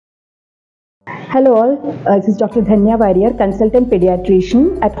Hello all, this is Dr. Dhanya Warrier, Consultant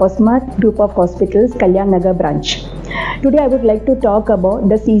Pediatrician at HOSMAT Group of Hospitals, Kalyan, Nagar branch. Today I would like to talk about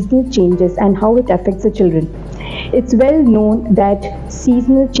the seasonal changes and how it affects the children. It's well known that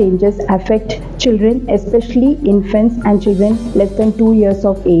seasonal changes affect children, especially infants and children less than 2 years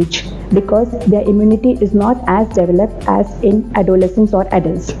of age, because their immunity is not as developed as in adolescents or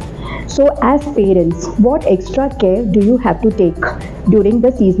adults. So as parents, what extra care do you have to take during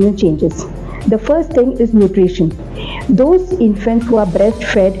the seasonal changes? The first thing is nutrition. Those infants who are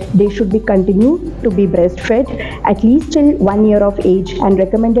breastfed, they should be continued to be breastfed at least till 1 year of age, and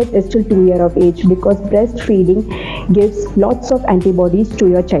recommended is till 2 years of age, because breastfeeding gives lots of antibodies to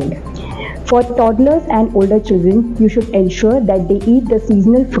your child. For toddlers and older children, you should ensure that they eat the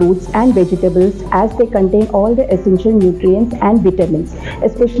seasonal fruits and vegetables, as they contain all the essential nutrients and vitamins,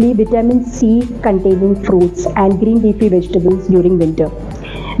 especially vitamin C containing fruits and green leafy vegetables during winter.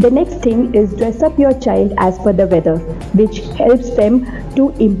 The next thing is dress up your child as per the weather, which helps them to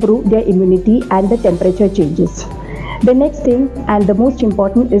improve their immunity and the temperature changes. The next thing and the most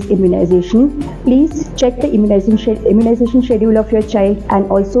important is immunization. Please check the immunization schedule of your child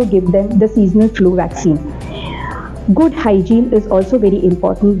and also give them the seasonal flu vaccine. Good hygiene is also very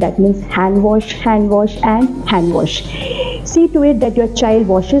important. That means hand wash, and hand wash. See to it that your child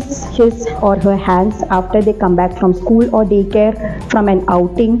washes his or her hands after they come back from school or daycare, from an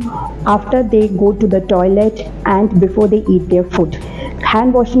outing, after they go to the toilet, and before they eat their food.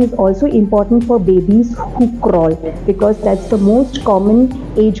 Hand washing is also important for babies who crawl, because that's the most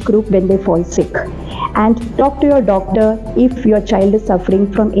common age group when they fall sick. And talk to your doctor if your child is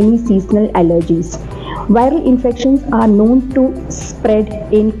suffering from any seasonal allergies. Viral infections are known to spread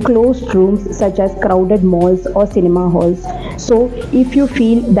in closed rooms such as crowded malls or cinema halls. So if you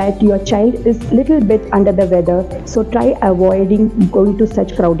feel that your child is little bit under the weather, so try avoiding going to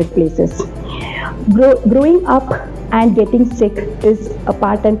such crowded places. Growing up and getting sick is a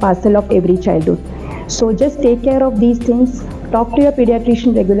part and parcel of every childhood. So just take care of these things, talk to your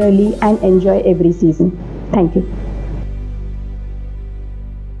pediatrician regularly, and enjoy every season. Thank you.